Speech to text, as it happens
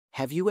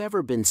Have you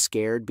ever been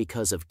scared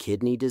because of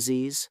kidney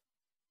disease?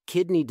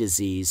 Kidney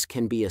disease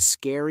can be a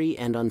scary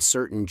and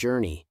uncertain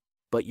journey,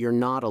 but you're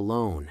not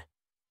alone.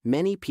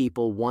 Many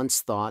people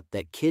once thought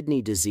that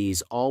kidney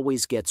disease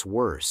always gets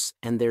worse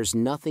and there's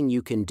nothing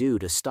you can do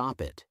to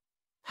stop it.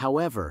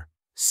 However,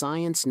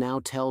 science now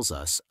tells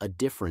us a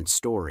different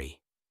story.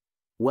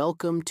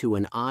 Welcome to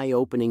an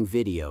eye-opening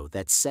video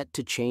that's set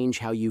to change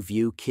how you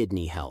view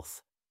kidney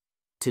health.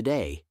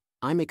 Today,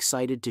 I'm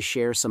excited to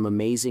share some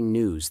amazing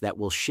news that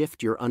will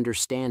shift your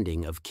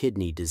understanding of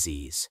kidney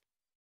disease.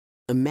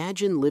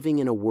 Imagine living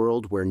in a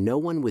world where no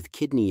one with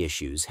kidney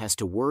issues has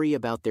to worry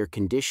about their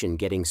condition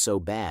getting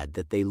so bad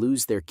that they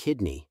lose their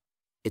kidney.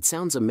 It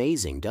sounds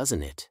amazing,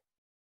 doesn't it?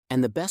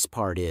 And the best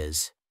part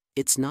is,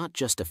 it's not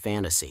just a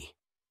fantasy.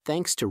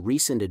 Thanks to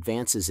recent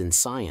advances in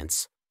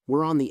science,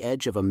 we're on the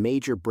edge of a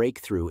major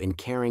breakthrough in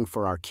caring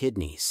for our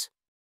kidneys.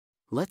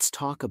 Let's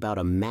talk about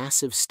a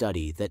massive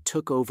study that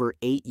took over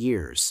 8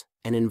 years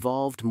and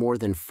involved more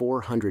than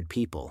 400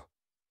 people.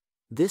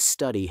 This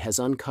study has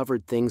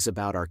uncovered things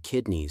about our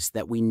kidneys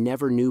that we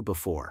never knew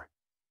before.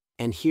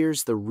 And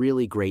here's the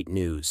really great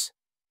news.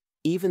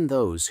 Even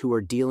those who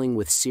are dealing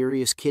with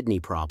serious kidney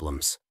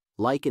problems,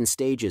 like in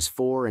stages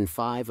 4 and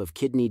 5 of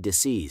kidney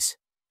disease,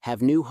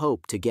 have new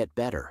hope to get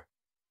better.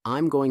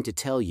 I'm going to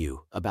tell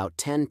you about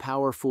 10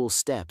 powerful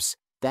steps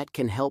that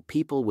can help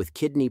people with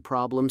kidney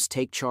problems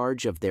take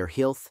charge of their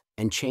health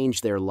and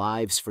change their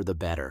lives for the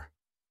better.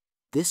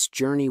 This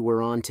journey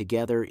we're on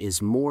together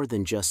is more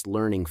than just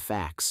learning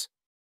facts.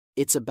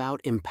 It's about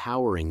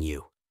empowering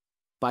you.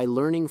 By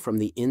learning from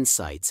the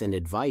insights and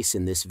advice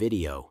in this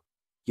video,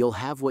 you'll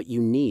have what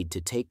you need to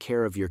take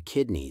care of your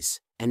kidneys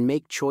and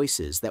make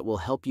choices that will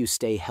help you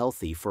stay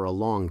healthy for a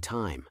long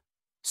time.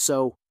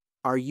 So,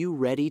 are you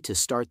ready to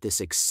start this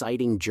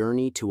exciting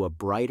journey to a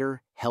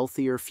brighter,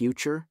 healthier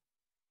future?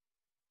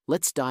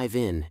 Let's dive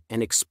in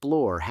and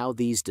explore how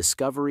these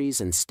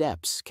discoveries and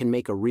steps can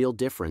make a real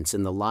difference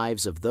in the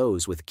lives of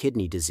those with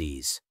kidney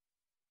disease.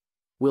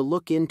 We'll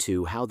look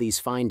into how these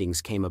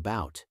findings came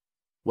about,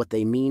 what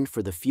they mean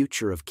for the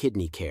future of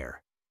kidney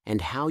care, and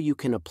how you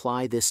can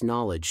apply this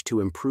knowledge to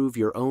improve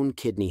your own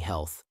kidney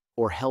health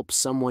or help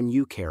someone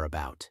you care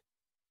about.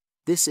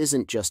 This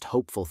isn't just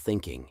hopeful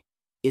thinking.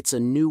 It's a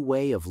new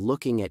way of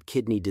looking at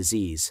kidney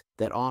disease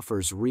that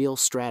offers real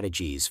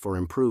strategies for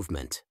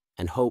improvement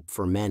and hope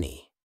for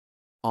many.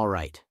 All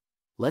right,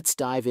 let's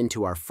dive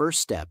into our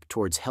first step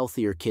towards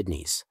healthier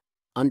kidneys,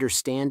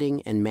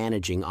 understanding and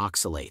managing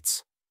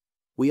oxalates.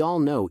 We all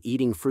know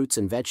eating fruits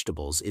and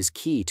vegetables is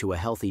key to a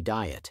healthy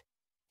diet,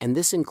 and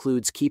this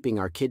includes keeping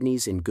our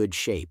kidneys in good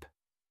shape.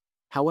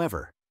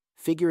 However,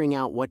 figuring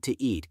out what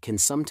to eat can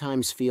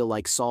sometimes feel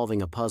like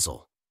solving a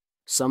puzzle.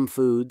 Some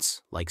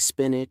foods, like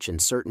spinach and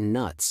certain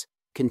nuts,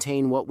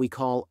 contain what we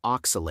call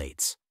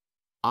oxalates.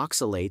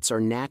 Oxalates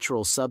are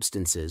natural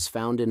substances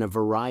found in a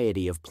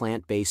variety of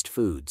plant-based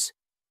foods.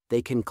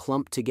 They can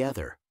clump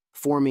together,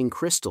 forming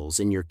crystals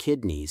in your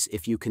kidneys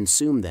if you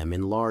consume them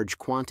in large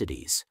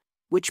quantities,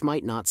 which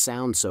might not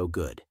sound so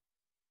good.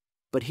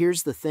 But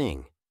here's the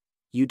thing.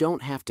 You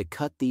don't have to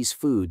cut these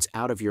foods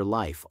out of your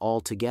life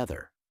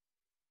altogether.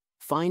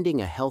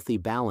 Finding a healthy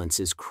balance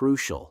is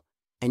crucial,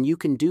 and you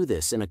can do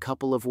this in a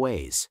couple of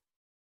ways.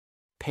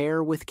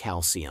 Pair with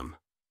calcium.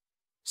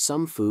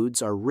 Some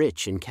foods are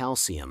rich in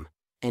calcium,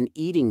 and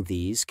eating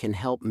these can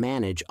help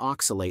manage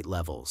oxalate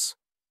levels.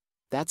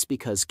 That's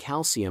because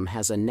calcium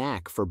has a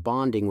knack for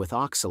bonding with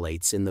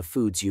oxalates in the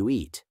foods you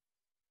eat.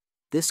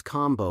 This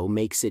combo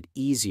makes it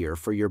easier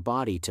for your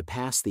body to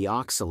pass the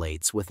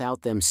oxalates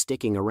without them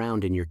sticking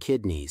around in your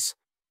kidneys,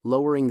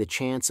 lowering the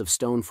chance of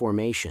stone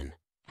formation.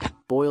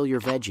 Boil your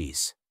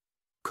veggies.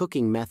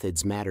 Cooking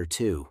methods matter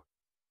too.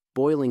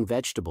 Boiling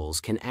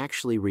vegetables can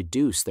actually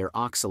reduce their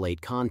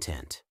oxalate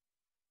content.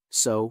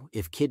 So,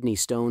 if kidney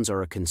stones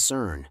are a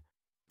concern,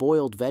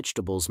 boiled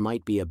vegetables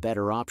might be a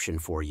better option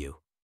for you.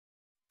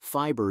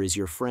 Fiber is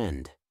your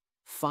friend.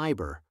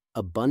 Fiber,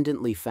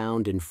 abundantly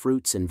found in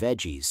fruits and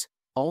veggies,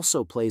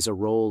 also plays a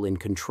role in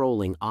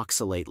controlling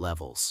oxalate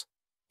levels.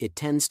 It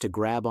tends to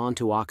grab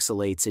onto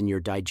oxalates in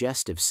your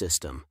digestive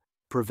system,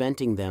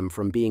 preventing them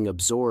from being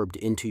absorbed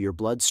into your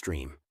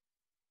bloodstream.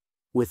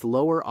 With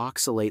lower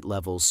oxalate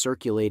levels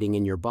circulating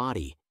in your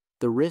body,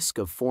 the risk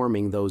of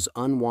forming those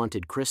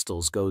unwanted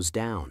crystals goes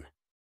down.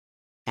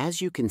 As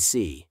you can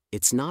see,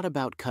 it's not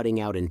about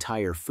cutting out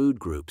entire food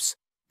groups,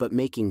 but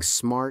making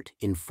smart,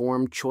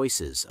 informed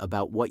choices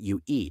about what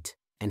you eat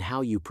and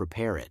how you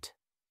prepare it.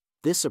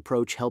 This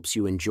approach helps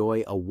you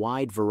enjoy a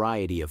wide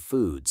variety of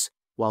foods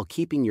while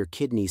keeping your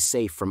kidneys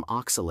safe from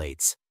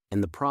oxalates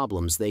and the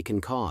problems they can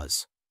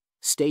cause.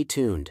 Stay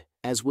tuned,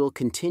 as we'll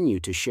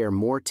continue to share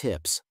more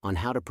tips on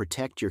how to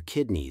protect your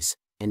kidneys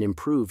and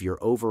improve your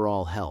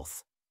overall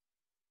health.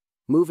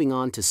 Moving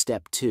on to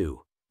step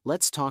 2.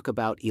 Let's talk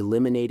about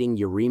eliminating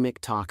uremic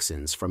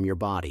toxins from your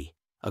body,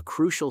 a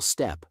crucial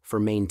step for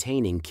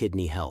maintaining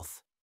kidney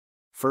health.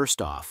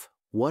 First off,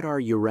 what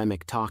are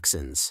uremic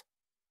toxins?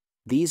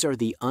 These are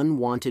the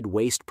unwanted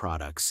waste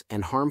products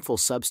and harmful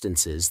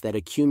substances that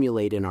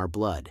accumulate in our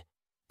blood,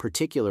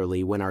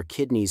 particularly when our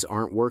kidneys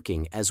aren't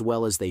working as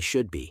well as they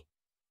should be.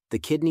 The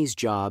kidney's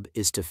job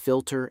is to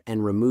filter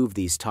and remove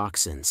these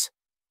toxins,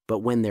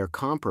 but when they're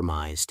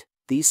compromised,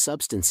 these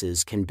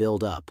substances can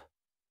build up.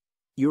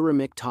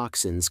 Uremic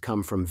toxins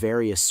come from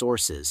various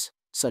sources,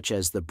 such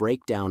as the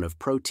breakdown of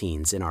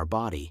proteins in our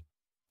body,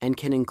 and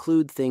can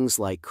include things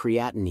like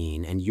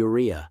creatinine and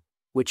urea,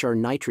 which are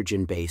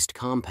nitrogen-based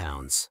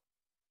compounds.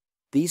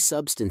 These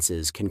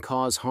substances can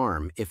cause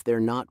harm if they're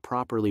not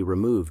properly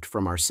removed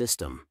from our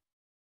system.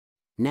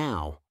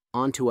 Now,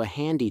 onto a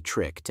handy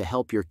trick to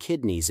help your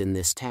kidneys in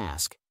this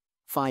task: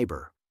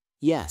 fiber.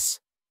 Yes,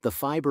 the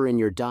fiber in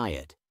your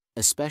diet,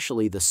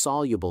 especially the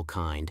soluble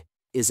kind,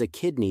 is a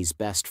kidney's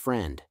best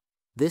friend.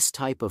 This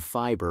type of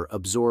fiber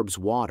absorbs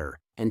water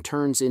and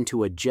turns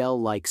into a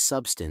gel-like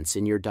substance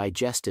in your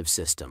digestive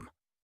system.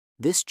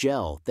 This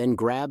gel then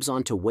grabs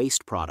onto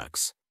waste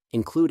products,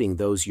 including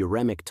those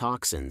uremic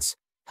toxins,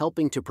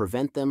 helping to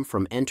prevent them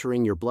from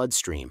entering your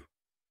bloodstream.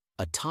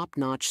 A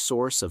top-notch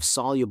source of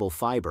soluble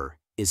fiber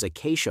is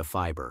acacia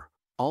fiber,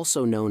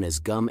 also known as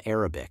gum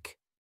arabic.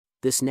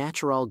 This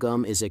natural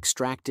gum is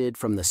extracted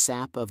from the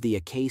sap of the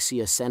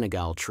Acacia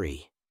senegal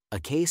tree.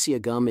 Acacia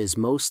gum is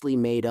mostly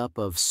made up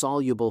of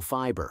soluble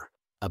fiber,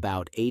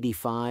 about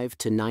 85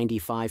 to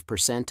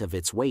 95% of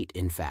its weight,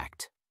 in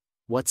fact.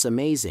 What's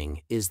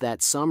amazing is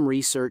that some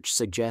research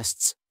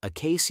suggests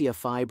acacia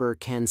fiber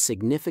can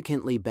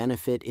significantly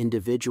benefit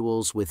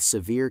individuals with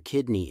severe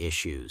kidney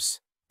issues,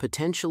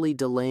 potentially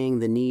delaying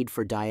the need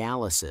for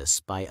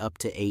dialysis by up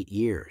to 8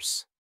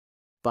 years.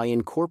 By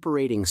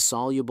incorporating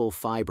soluble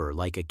fiber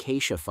like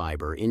acacia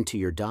fiber into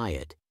your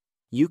diet,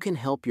 you can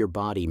help your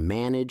body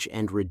manage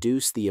and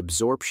reduce the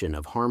absorption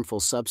of harmful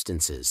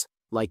substances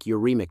like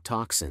uremic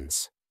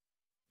toxins.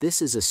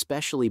 This is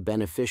especially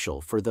beneficial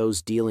for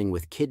those dealing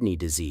with kidney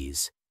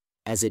disease,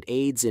 as it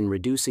aids in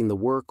reducing the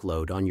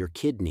workload on your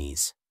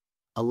kidneys,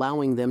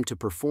 allowing them to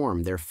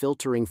perform their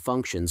filtering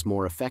functions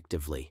more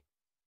effectively.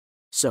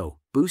 So,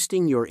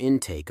 boosting your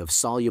intake of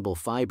soluble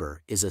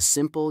fiber is a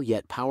simple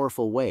yet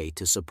powerful way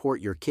to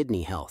support your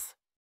kidney health.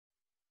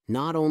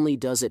 Not only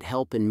does it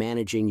help in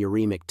managing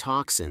uremic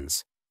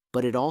toxins,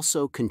 but it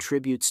also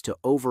contributes to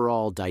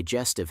overall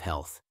digestive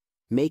health,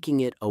 making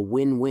it a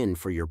win-win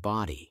for your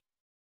body.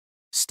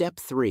 Step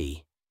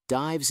 3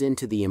 dives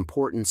into the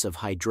importance of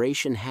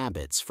hydration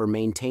habits for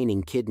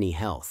maintaining kidney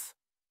health.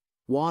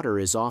 Water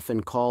is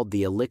often called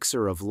the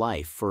elixir of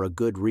life for a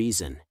good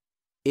reason.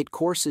 It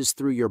courses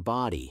through your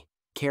body,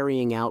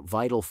 carrying out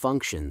vital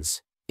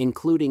functions,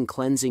 including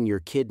cleansing your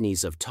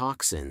kidneys of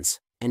toxins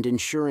and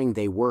ensuring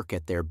they work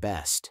at their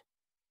best.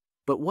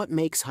 But what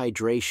makes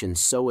hydration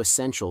so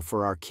essential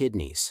for our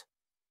kidneys?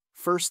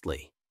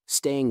 Firstly,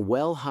 staying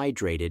well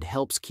hydrated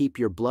helps keep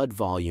your blood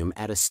volume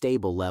at a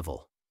stable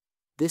level.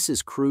 This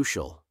is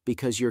crucial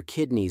because your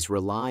kidneys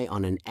rely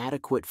on an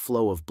adequate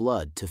flow of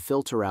blood to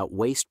filter out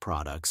waste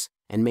products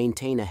and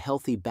maintain a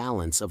healthy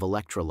balance of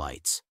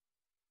electrolytes.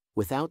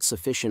 Without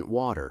sufficient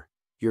water,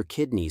 your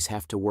kidneys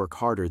have to work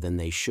harder than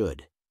they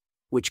should,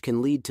 which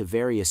can lead to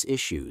various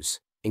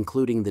issues,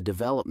 including the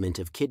development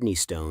of kidney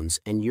stones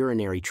and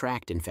urinary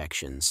tract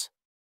infections.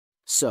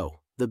 So,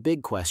 the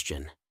big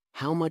question: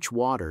 how much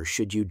water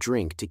should you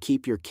drink to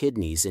keep your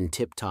kidneys in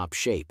tip-top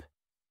shape?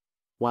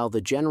 While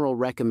the general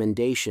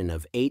recommendation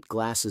of 8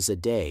 glasses a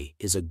day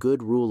is a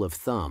good rule of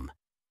thumb,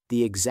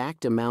 the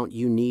exact amount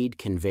you need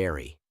can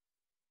vary.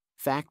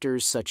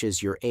 Factors such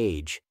as your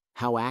age,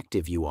 how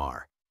active you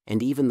are,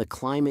 and even the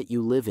climate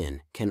you live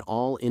in can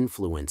all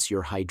influence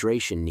your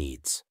hydration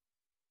needs.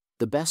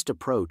 The best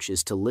approach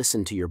is to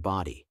listen to your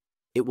body.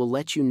 It will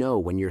let you know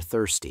when you're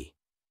thirsty.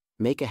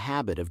 Make a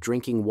habit of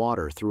drinking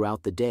water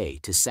throughout the day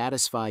to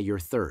satisfy your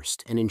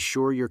thirst and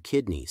ensure your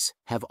kidneys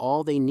have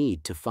all they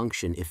need to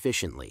function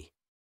efficiently.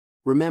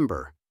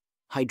 Remember,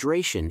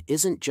 hydration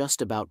isn't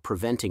just about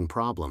preventing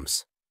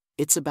problems.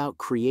 It's about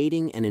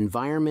creating an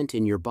environment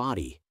in your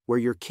body where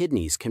your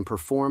kidneys can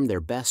perform their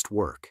best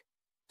work.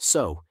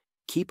 So,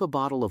 keep a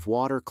bottle of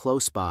water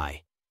close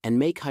by and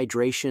make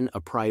hydration a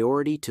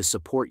priority to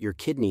support your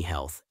kidney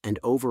health and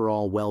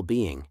overall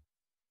well-being.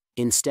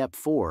 In Step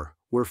 4,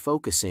 we're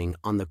focusing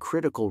on the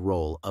critical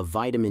role of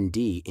vitamin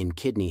D in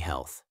kidney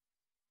health.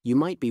 You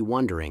might be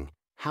wondering,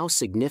 how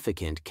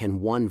significant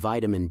can one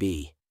vitamin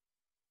be?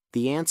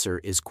 The answer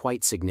is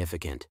quite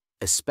significant,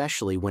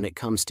 especially when it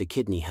comes to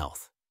kidney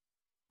health.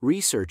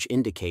 Research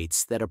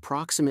indicates that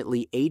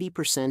approximately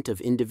 80% of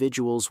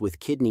individuals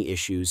with kidney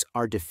issues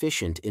are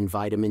deficient in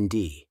vitamin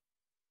D.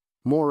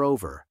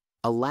 Moreover,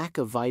 a lack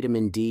of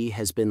vitamin D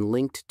has been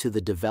linked to the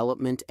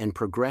development and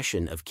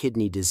progression of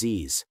kidney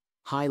disease,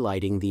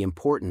 highlighting the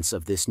importance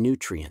of this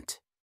nutrient.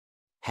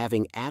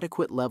 Having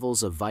adequate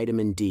levels of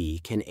vitamin D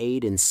can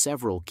aid in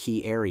several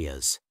key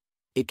areas.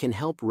 It can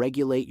help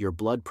regulate your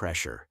blood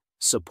pressure,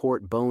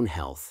 support bone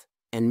health,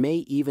 and may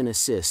even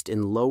assist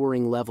in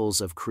lowering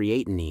levels of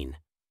creatinine,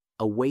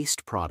 a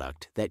waste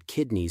product that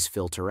kidneys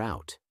filter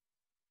out.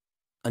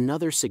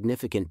 Another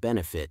significant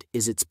benefit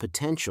is its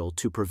potential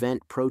to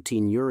prevent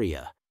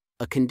proteinuria,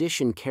 a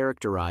condition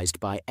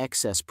characterized by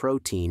excess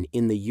protein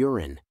in the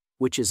urine,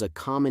 which is a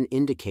common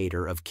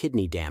indicator of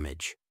kidney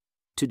damage.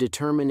 To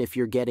determine if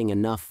you're getting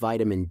enough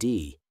vitamin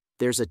D,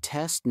 there's a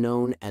test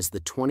known as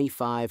the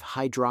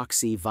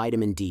 25-hydroxy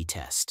vitamin D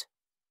test.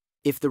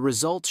 If the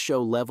results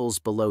show levels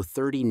below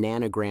 30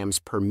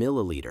 nanograms per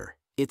milliliter,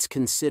 it's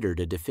considered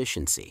a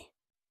deficiency.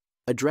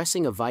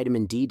 Addressing a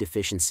vitamin D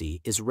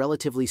deficiency is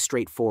relatively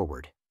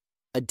straightforward.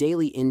 A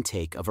daily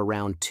intake of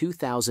around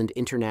 2,000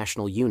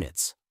 international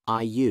units,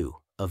 IU,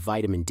 of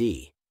vitamin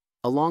D,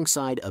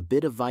 alongside a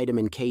bit of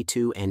vitamin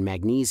K2 and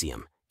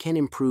magnesium, can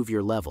improve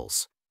your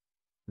levels.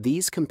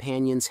 These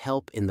companions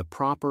help in the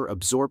proper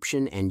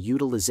absorption and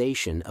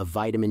utilization of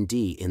vitamin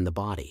D in the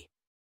body.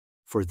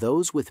 For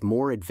those with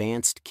more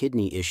advanced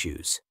kidney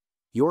issues,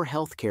 your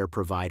healthcare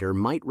provider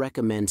might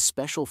recommend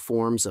special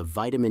forms of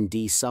vitamin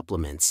D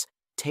supplements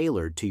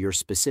tailored to your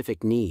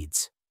specific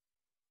needs.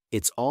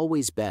 It's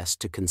always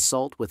best to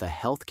consult with a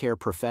healthcare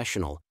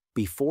professional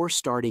before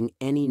starting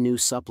any new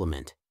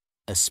supplement,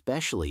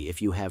 especially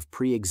if you have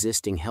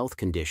pre-existing health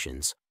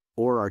conditions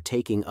or are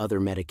taking other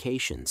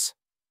medications.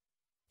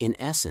 In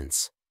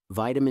essence,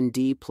 vitamin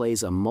D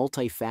plays a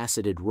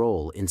multifaceted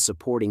role in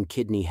supporting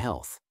kidney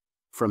health,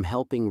 from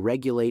helping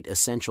regulate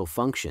essential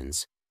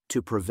functions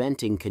to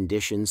preventing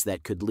conditions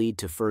that could lead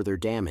to further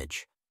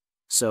damage.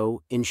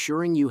 So,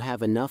 ensuring you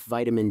have enough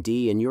vitamin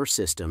D in your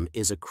system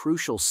is a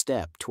crucial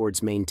step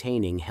towards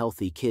maintaining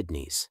healthy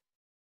kidneys.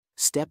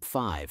 Step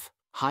 5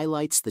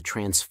 highlights the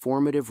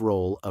transformative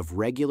role of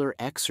regular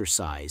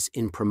exercise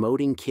in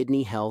promoting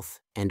kidney health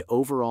and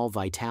overall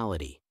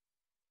vitality.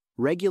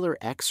 Regular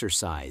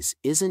exercise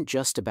isn't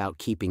just about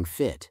keeping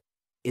fit,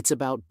 it's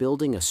about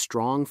building a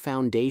strong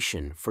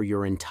foundation for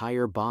your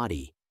entire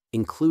body,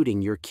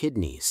 including your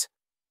kidneys.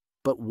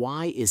 But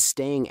why is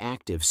staying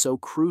active so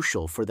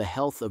crucial for the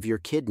health of your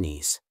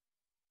kidneys?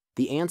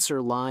 The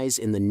answer lies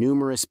in the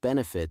numerous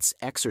benefits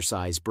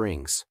exercise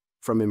brings,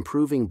 from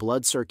improving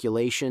blood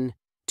circulation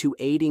to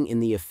aiding in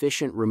the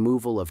efficient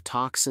removal of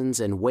toxins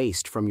and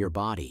waste from your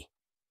body.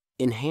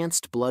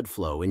 Enhanced blood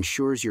flow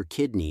ensures your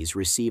kidneys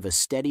receive a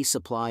steady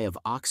supply of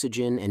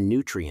oxygen and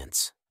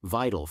nutrients,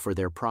 vital for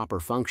their proper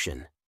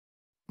function.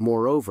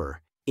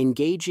 Moreover,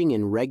 engaging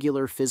in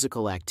regular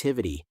physical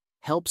activity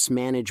helps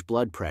manage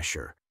blood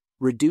pressure,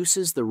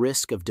 reduces the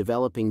risk of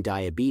developing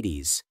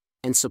diabetes,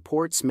 and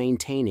supports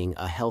maintaining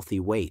a healthy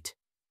weight.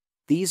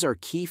 These are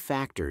key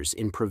factors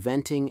in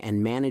preventing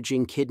and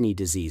managing kidney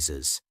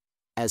diseases,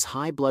 as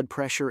high blood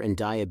pressure and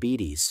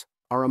diabetes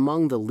are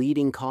among the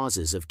leading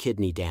causes of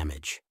kidney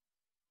damage.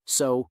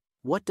 So,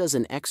 what does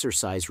an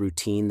exercise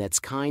routine that's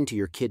kind to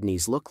your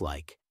kidneys look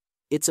like?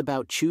 It's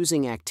about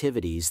choosing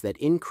activities that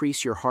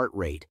increase your heart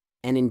rate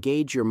and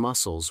engage your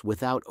muscles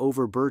without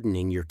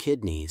overburdening your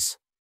kidneys.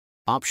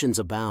 Options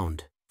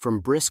abound, from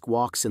brisk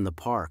walks in the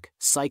park,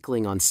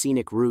 cycling on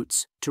scenic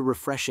routes, to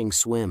refreshing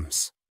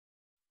swims.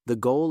 The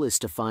goal is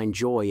to find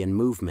joy in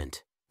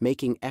movement,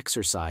 making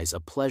exercise a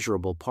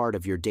pleasurable part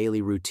of your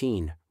daily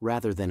routine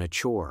rather than a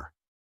chore.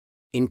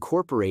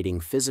 Incorporating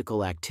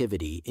physical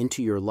activity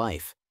into your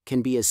life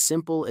can be as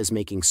simple as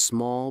making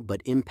small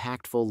but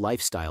impactful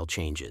lifestyle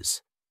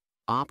changes.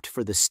 Opt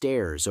for the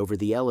stairs over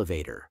the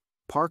elevator,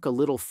 park a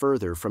little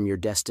further from your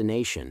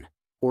destination,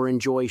 or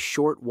enjoy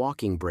short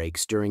walking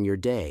breaks during your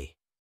day.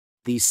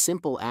 These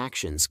simple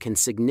actions can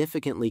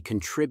significantly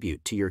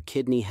contribute to your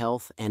kidney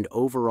health and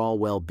overall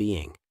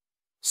well-being.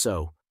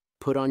 So,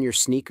 put on your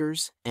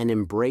sneakers and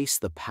embrace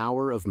the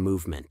power of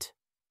movement.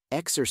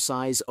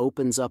 Exercise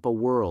opens up a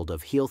world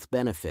of health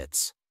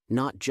benefits,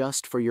 not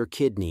just for your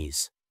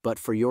kidneys, but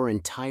for your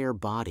entire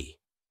body.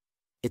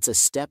 It's a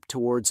step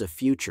towards a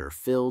future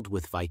filled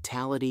with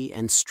vitality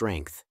and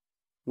strength,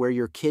 where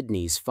your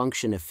kidneys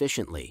function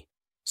efficiently,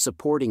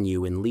 supporting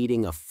you in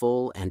leading a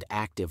full and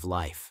active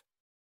life.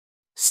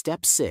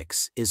 Step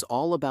 6 is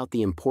all about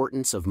the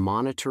importance of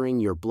monitoring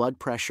your blood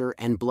pressure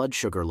and blood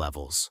sugar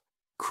levels,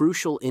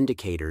 crucial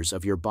indicators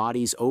of your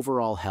body's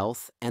overall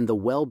health and the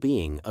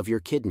well-being of your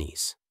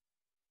kidneys.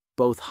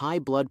 Both high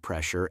blood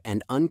pressure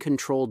and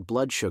uncontrolled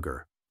blood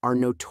sugar are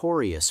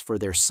notorious for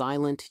their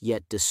silent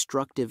yet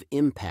destructive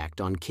impact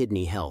on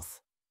kidney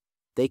health.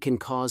 They can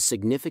cause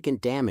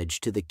significant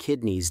damage to the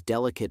kidney's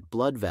delicate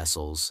blood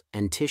vessels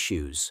and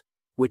tissues,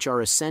 which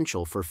are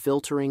essential for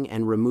filtering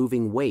and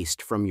removing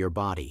waste from your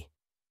body.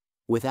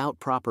 Without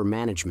proper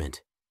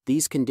management,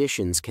 these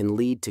conditions can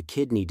lead to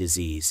kidney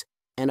disease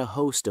and a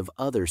host of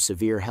other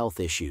severe health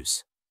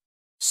issues.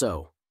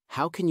 So,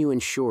 how can you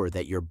ensure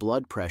that your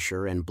blood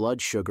pressure and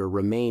blood sugar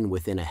remain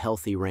within a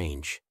healthy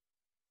range?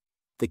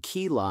 The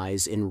key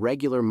lies in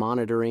regular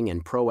monitoring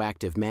and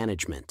proactive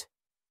management.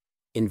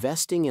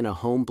 Investing in a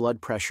home blood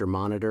pressure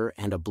monitor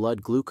and a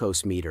blood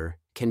glucose meter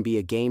can be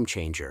a game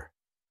changer.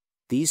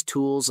 These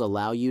tools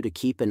allow you to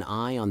keep an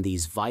eye on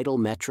these vital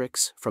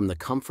metrics from the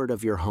comfort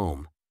of your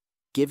home,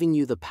 giving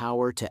you the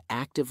power to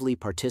actively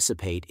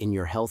participate in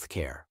your health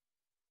care.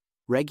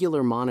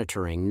 Regular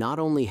monitoring not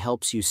only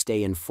helps you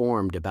stay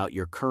informed about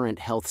your current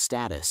health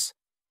status,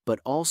 but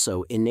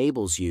also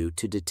enables you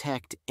to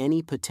detect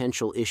any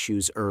potential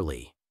issues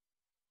early.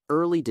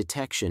 early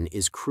detection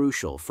is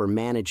crucial for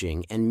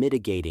managing and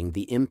mitigating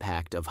the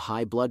impact of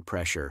high blood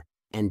pressure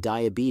and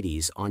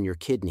diabetes on your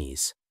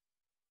kidneys.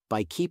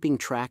 By keeping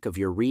track of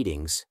your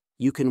readings,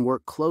 you can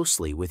work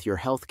closely with your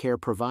healthcare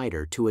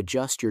provider to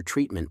adjust your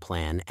treatment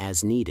plan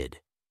as needed,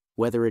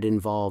 whether it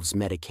involves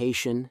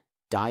medication,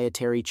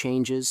 dietary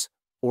changes,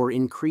 or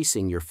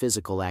increasing your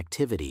physical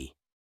activity.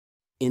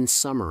 In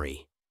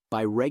summary,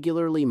 by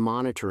regularly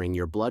monitoring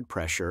your blood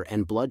pressure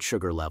and blood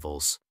sugar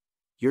levels,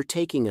 you're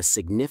taking a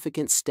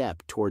significant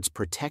step towards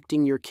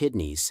protecting your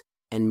kidneys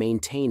and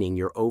maintaining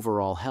your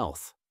overall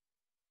health.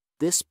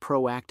 This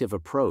proactive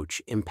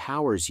approach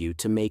empowers you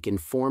to make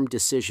informed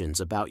decisions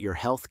about your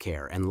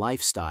healthcare and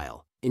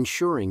lifestyle,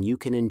 ensuring you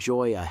can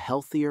enjoy a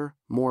healthier,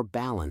 more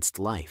balanced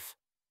life.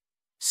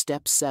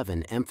 Step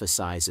 7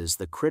 emphasizes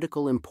the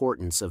critical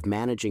importance of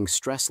managing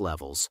stress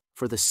levels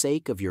for the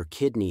sake of your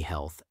kidney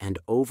health and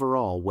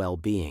overall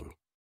well-being.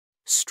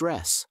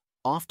 Stress,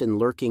 often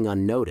lurking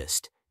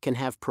unnoticed, can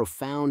have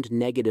profound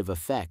negative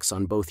effects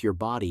on both your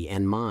body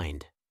and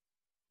mind.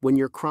 When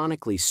you're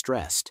chronically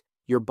stressed,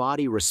 your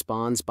body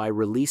responds by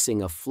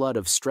releasing a flood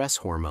of stress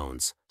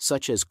hormones,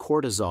 such as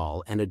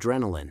cortisol and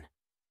adrenaline.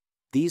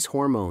 These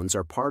hormones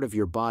are part of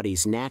your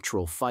body's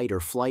natural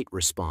fight-or-flight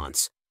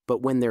response,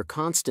 but when they're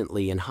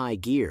constantly in high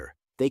gear,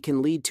 they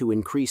can lead to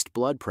increased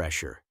blood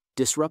pressure,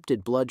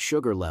 disrupted blood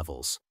sugar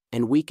levels,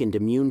 and weakened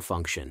immune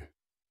function.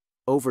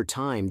 Over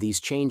time, these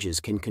changes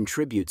can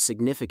contribute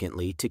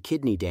significantly to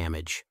kidney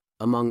damage,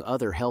 among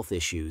other health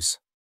issues.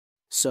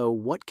 So,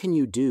 what can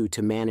you do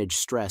to manage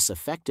stress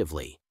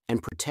effectively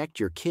and protect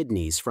your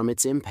kidneys from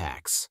its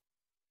impacts?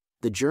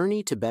 The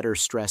journey to better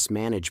stress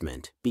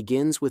management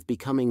begins with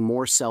becoming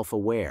more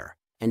self-aware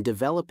and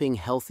developing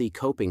healthy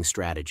coping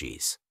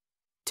strategies.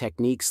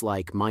 Techniques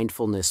like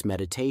mindfulness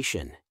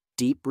meditation,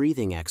 deep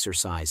breathing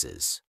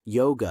exercises,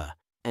 yoga,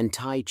 and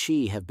Tai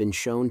Chi have been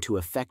shown to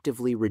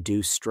effectively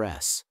reduce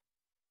stress.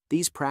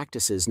 These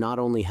practices not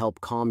only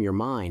help calm your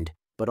mind,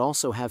 but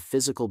also have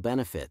physical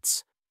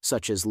benefits,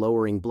 such as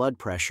lowering blood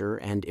pressure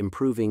and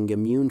improving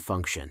immune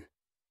function.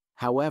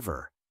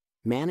 However,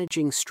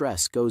 managing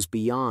stress goes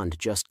beyond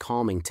just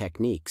calming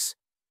techniques.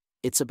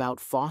 It's about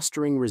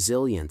fostering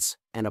resilience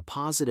and a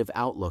positive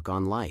outlook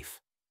on life.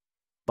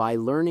 By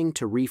learning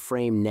to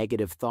reframe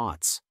negative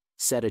thoughts,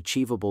 set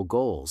achievable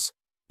goals,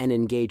 and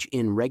engage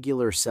in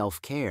regular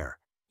self-care,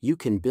 you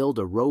can build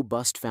a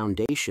robust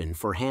foundation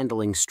for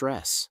handling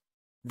stress.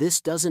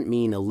 This doesn't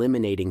mean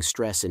eliminating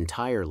stress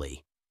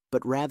entirely,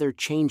 but rather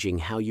changing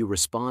how you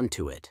respond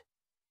to it.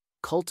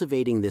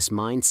 Cultivating this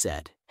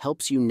mindset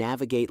helps you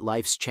navigate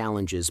life's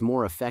challenges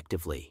more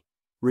effectively,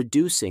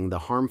 reducing the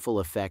harmful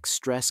effects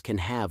stress can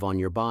have on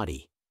your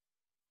body.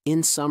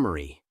 In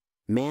summary,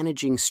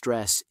 managing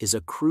stress is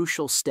a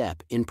crucial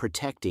step in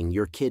protecting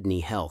your kidney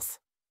health.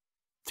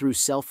 Through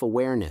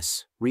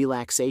self-awareness,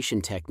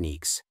 relaxation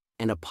techniques,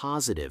 and a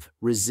positive,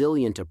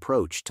 resilient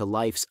approach to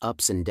life's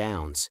ups and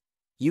downs,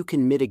 you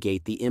can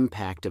mitigate the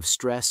impact of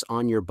stress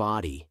on your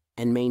body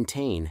and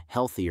maintain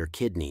healthier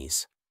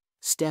kidneys.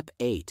 Step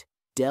 8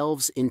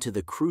 delves into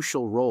the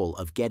crucial role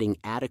of getting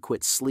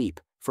adequate sleep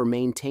for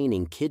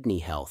maintaining kidney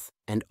health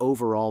and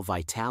overall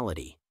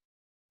vitality.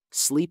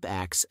 Sleep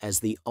acts as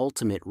the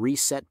ultimate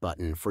reset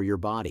button for your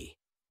body,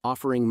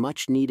 offering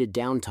much-needed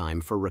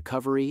downtime for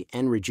recovery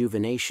and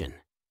rejuvenation.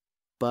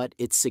 But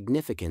its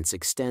significance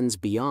extends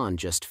beyond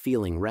just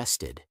feeling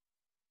rested.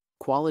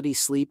 Quality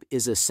sleep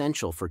is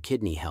essential for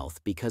kidney health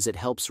because it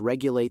helps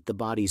regulate the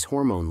body's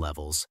hormone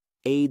levels,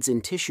 aids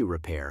in tissue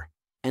repair,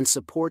 and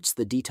supports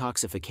the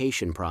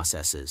detoxification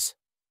processes.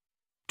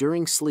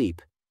 During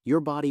sleep, your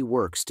body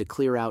works to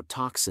clear out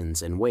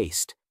toxins and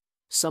waste,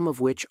 some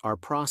of which are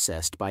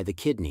processed by the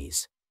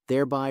kidneys,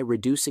 thereby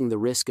reducing the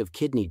risk of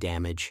kidney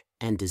damage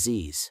and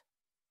disease.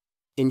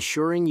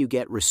 Ensuring you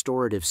get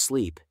restorative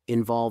sleep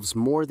involves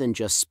more than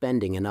just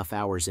spending enough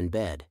hours in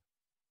bed.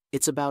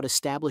 It's about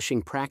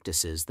establishing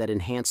practices that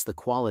enhance the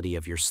quality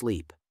of your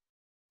sleep.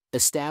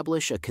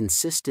 Establish a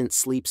consistent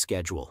sleep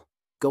schedule.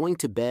 Going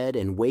to bed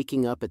and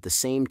waking up at the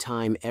same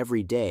time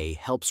every day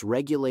helps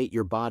regulate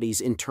your body's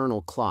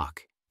internal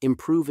clock,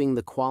 improving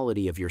the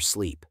quality of your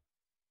sleep.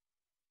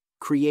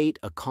 Create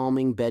a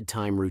calming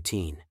bedtime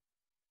routine.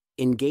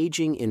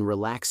 Engaging in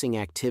relaxing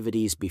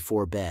activities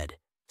before bed,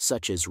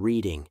 such as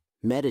reading,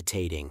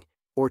 meditating,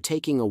 or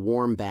taking a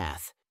warm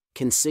bath,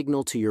 can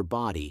signal to your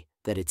body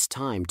that it's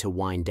time to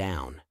wind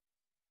down.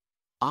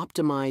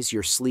 Optimize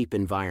your sleep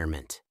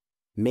environment.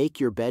 Make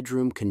your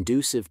bedroom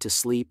conducive to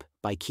sleep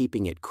by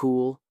keeping it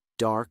cool,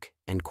 dark,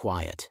 and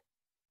quiet.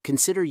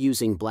 Consider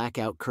using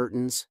blackout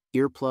curtains,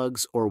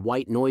 earplugs, or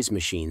white noise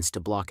machines to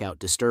block out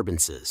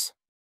disturbances.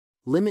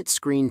 Limit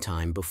screen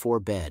time before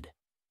bed.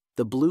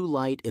 The blue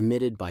light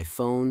emitted by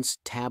phones,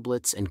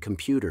 tablets, and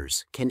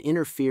computers can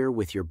interfere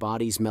with your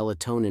body's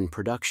melatonin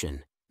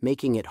production,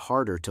 making it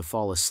harder to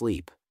fall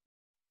asleep.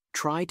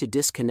 Try to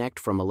disconnect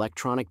from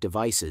electronic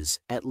devices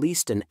at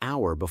least an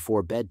hour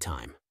before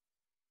bedtime.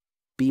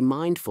 Be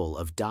mindful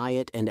of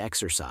diet and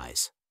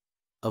exercise.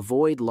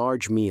 Avoid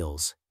large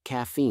meals,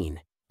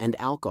 caffeine, and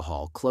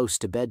alcohol close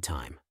to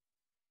bedtime.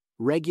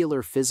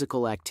 Regular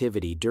physical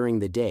activity during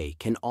the day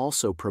can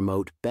also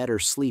promote better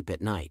sleep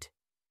at night.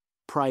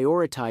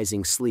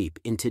 Prioritizing sleep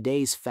in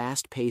today's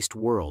fast-paced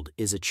world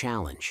is a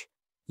challenge,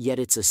 yet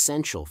it's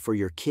essential for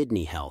your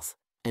kidney health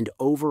and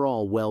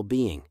overall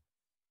well-being.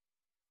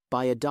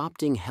 By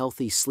adopting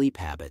healthy sleep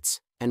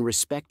habits and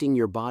respecting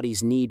your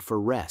body's need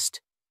for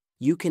rest,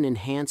 you can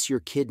enhance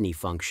your kidney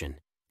function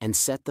and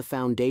set the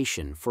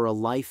foundation for a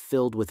life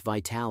filled with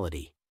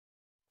vitality.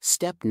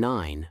 Step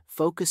 9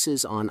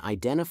 focuses on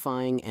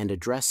identifying and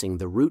addressing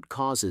the root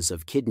causes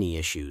of kidney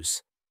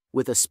issues,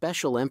 with a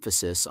special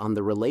emphasis on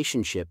the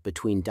relationship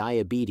between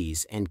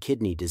diabetes and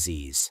kidney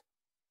disease.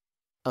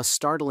 A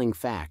startling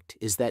fact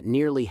is that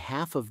nearly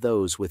half of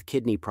those with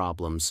kidney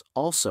problems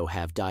also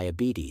have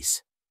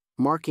diabetes,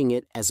 marking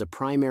it as a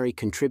primary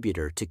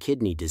contributor to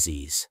kidney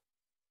disease.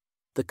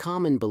 The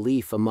common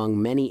belief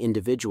among many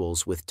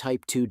individuals with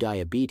type 2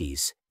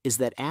 diabetes is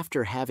that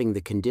after having the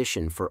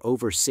condition for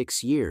over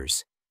 6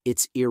 years,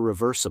 it's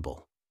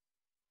irreversible.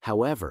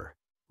 However,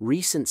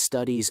 recent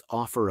studies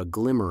offer a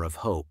glimmer of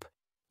hope,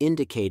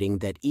 indicating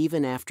that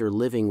even after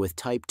living with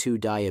type 2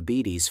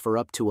 diabetes for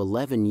up to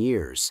 11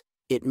 years,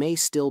 it may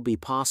still be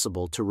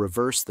possible to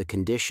reverse the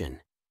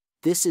condition.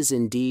 This is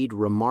indeed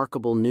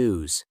remarkable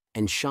news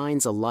and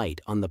shines a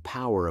light on the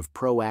power of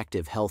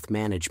proactive health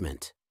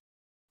management.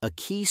 A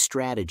key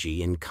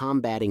strategy in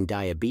combating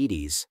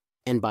diabetes,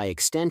 and by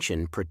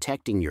extension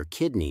protecting your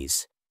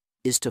kidneys,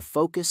 is to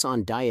focus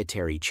on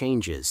dietary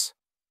changes.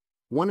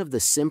 One of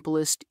the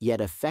simplest yet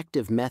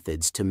effective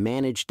methods to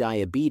manage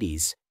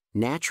diabetes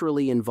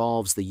naturally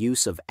involves the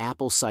use of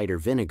apple cider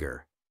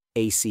vinegar,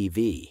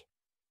 ACV.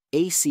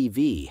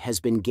 ACV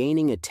has been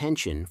gaining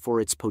attention for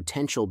its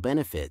potential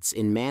benefits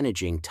in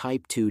managing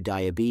type 2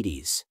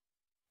 diabetes.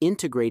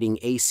 Integrating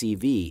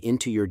ACV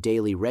into your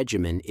daily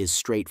regimen is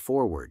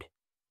straightforward.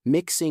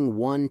 Mixing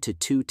 1 to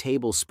 2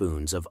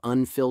 tablespoons of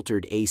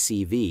unfiltered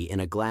ACV in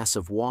a glass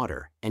of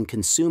water and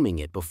consuming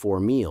it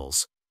before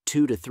meals,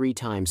 2 to 3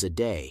 times a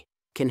day,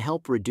 can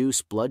help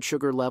reduce blood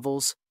sugar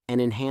levels and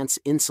enhance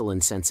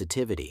insulin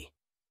sensitivity.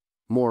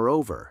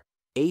 Moreover,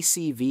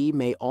 ACV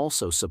may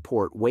also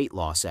support weight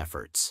loss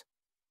efforts.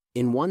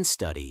 In one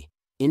study,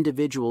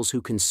 individuals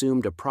who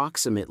consumed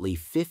approximately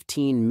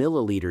 15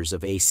 milliliters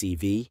of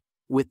ACV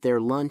with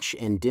their lunch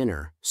and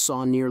dinner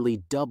saw nearly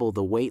double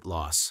the weight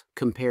loss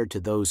compared to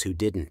those who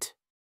didn't.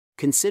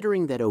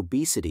 Considering that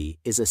obesity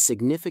is a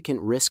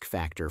significant risk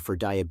factor for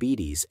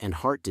diabetes and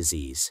heart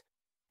disease,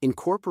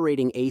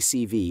 incorporating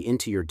ACV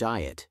into your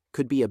diet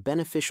could be a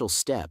beneficial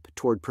step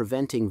toward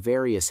preventing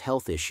various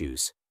health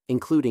issues,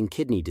 including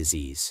kidney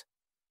disease.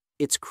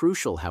 It's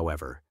crucial,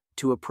 however,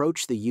 to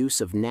approach the use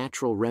of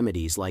natural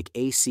remedies like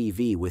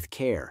ACV with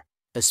care,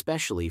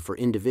 especially for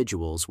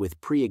individuals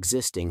with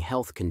pre-existing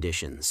health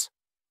conditions.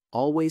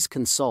 Always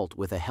consult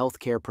with a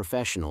healthcare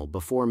professional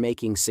before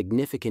making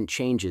significant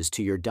changes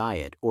to your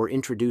diet or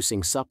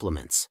introducing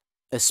supplements,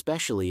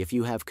 especially if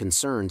you have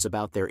concerns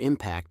about their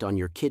impact on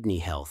your kidney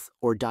health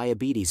or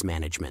diabetes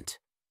management.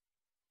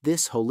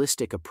 This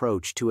holistic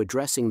approach to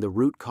addressing the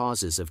root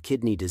causes of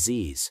kidney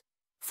disease,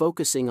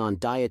 focusing on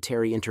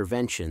dietary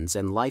interventions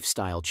and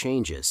lifestyle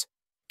changes,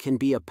 can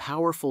be a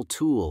powerful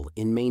tool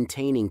in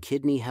maintaining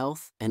kidney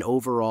health and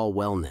overall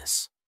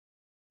wellness.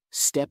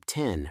 Step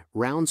 10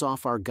 rounds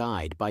off our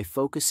guide by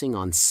focusing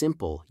on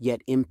simple yet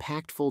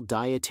impactful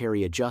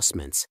dietary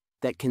adjustments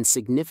that can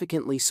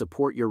significantly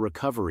support your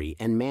recovery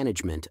and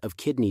management of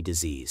kidney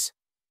disease.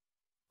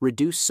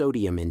 Reduce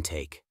sodium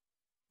intake.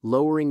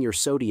 Lowering your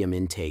sodium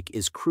intake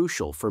is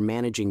crucial for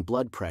managing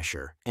blood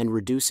pressure and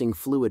reducing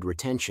fluid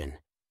retention.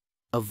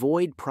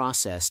 Avoid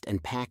processed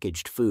and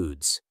packaged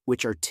foods,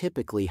 which are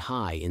typically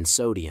high in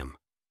sodium.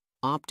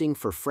 Opting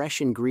for fresh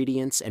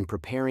ingredients and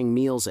preparing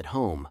meals at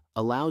home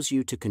allows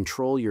you to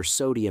control your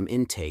sodium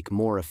intake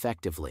more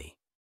effectively.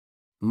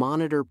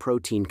 Monitor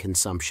protein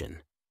consumption.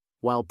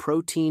 While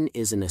protein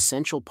is an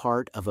essential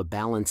part of a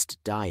balanced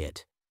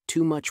diet,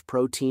 too much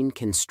protein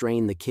can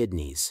strain the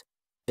kidneys,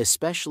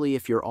 especially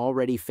if you're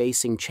already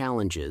facing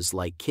challenges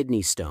like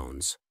kidney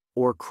stones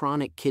or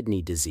chronic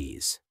kidney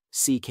disease,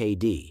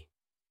 CKD.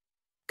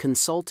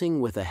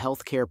 Consulting with a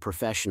healthcare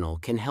professional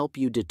can help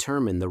you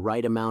determine the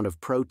right amount of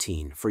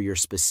protein for your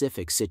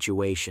specific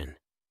situation.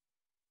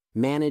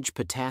 Manage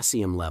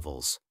potassium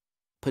levels.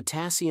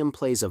 Potassium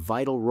plays a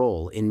vital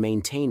role in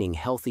maintaining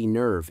healthy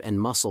nerve and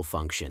muscle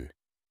function,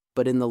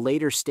 but in the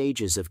later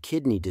stages of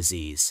kidney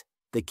disease,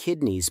 the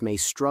kidneys may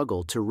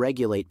struggle to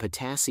regulate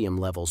potassium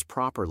levels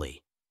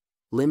properly.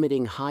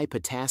 Limiting high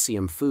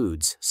potassium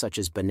foods such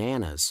as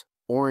bananas,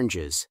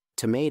 oranges,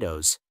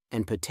 tomatoes,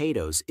 and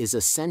potatoes is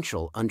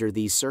essential under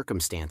these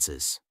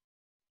circumstances.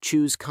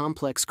 Choose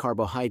complex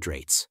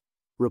carbohydrates.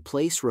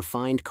 Replace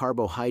refined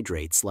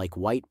carbohydrates like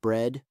white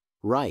bread,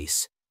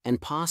 rice, and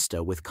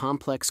pasta with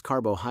complex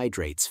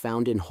carbohydrates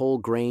found in whole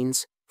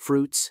grains,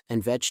 fruits,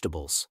 and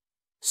vegetables.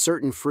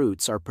 Certain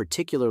fruits are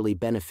particularly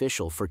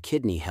beneficial for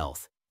kidney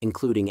health,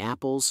 including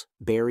apples,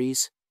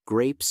 berries,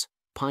 grapes,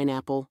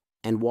 pineapple,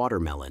 and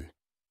watermelon.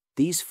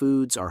 These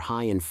foods are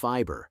high in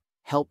fiber,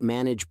 help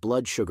manage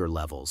blood sugar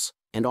levels,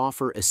 and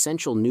offer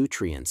essential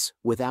nutrients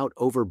without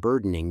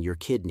overburdening your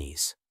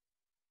kidneys.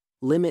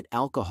 Limit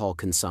alcohol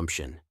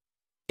consumption.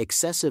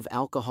 Excessive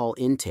alcohol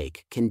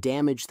intake can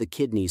damage the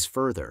kidneys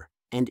further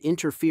and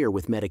interfere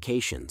with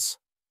medications.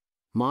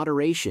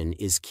 Moderation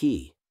is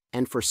key,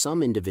 and for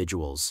some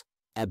individuals,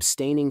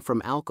 abstaining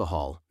from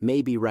alcohol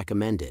may be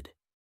recommended.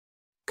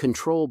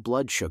 Control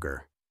blood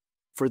sugar.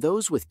 For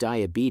those with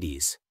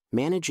diabetes,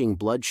 managing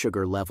blood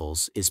sugar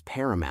levels is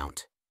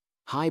paramount.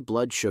 High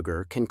blood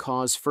sugar can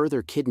cause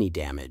further kidney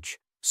damage,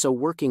 so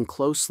working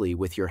closely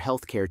with your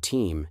healthcare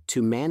team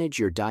to manage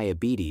your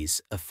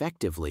diabetes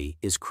effectively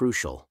is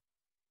crucial.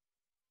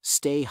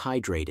 Stay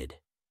hydrated.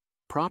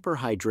 Proper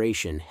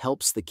hydration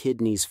helps the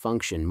kidneys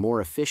function more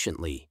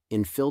efficiently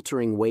in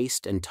filtering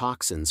waste and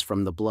toxins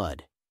from the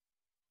blood.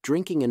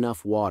 Drinking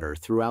enough water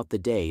throughout the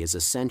day is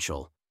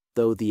essential,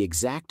 though the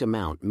exact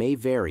amount may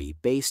vary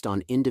based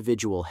on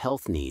individual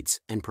health needs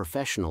and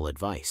professional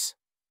advice.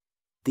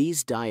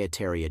 These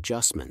dietary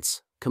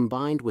adjustments,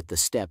 combined with the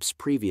steps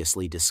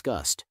previously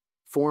discussed,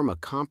 form a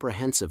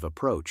comprehensive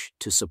approach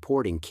to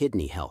supporting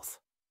kidney health.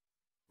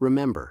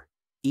 Remember,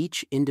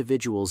 each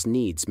individual's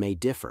needs may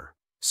differ,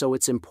 so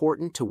it's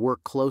important to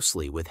work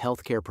closely with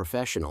healthcare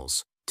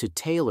professionals to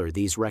tailor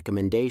these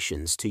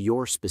recommendations to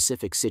your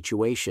specific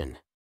situation.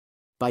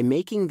 By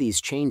making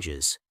these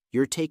changes,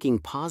 you're taking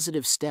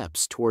positive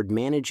steps toward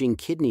managing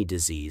kidney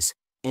disease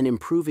and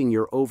improving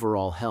your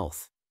overall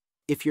health.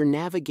 If you're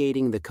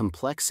navigating the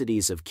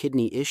complexities of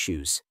kidney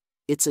issues,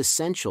 it's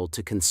essential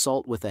to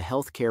consult with a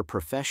healthcare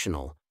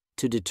professional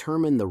to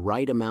determine the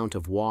right amount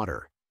of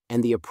water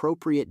and the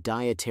appropriate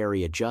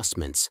dietary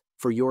adjustments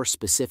for your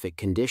specific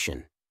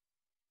condition.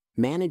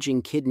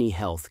 Managing kidney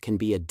health can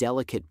be a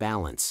delicate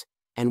balance,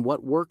 and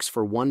what works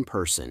for one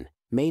person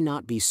may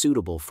not be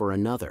suitable for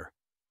another,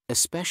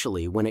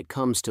 especially when it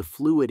comes to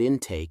fluid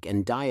intake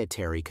and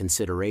dietary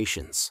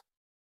considerations.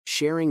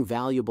 Sharing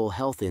valuable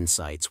health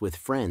insights with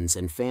friends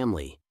and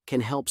family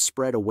can help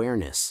spread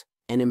awareness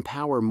and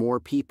empower more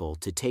people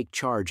to take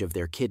charge of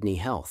their kidney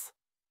health.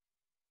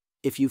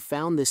 If you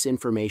found this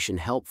information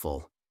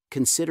helpful,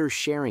 consider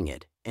sharing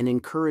it and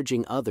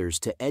encouraging others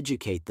to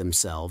educate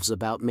themselves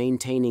about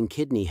maintaining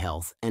kidney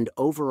health and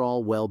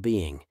overall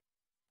well-being.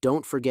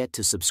 Don't forget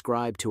to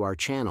subscribe to our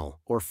channel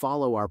or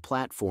follow our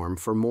platform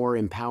for more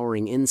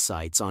empowering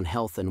insights on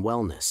health and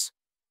wellness.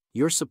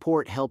 Your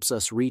support helps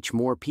us reach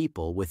more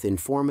people with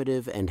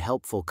informative and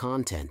helpful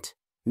content,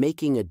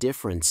 making a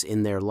difference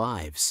in their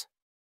lives.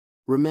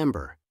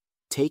 Remember,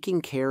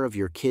 taking care of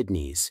your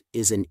kidneys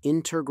is an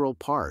integral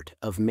part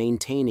of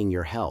maintaining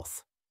your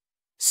health.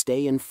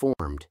 Stay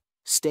informed,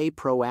 stay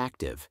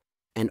proactive,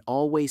 and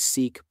always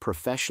seek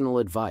professional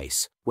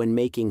advice when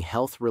making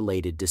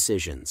health-related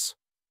decisions.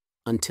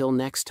 Until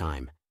next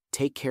time,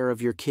 take care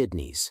of your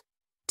kidneys,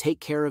 take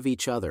care of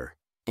each other,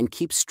 and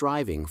keep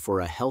striving for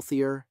a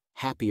healthier,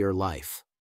 happier life.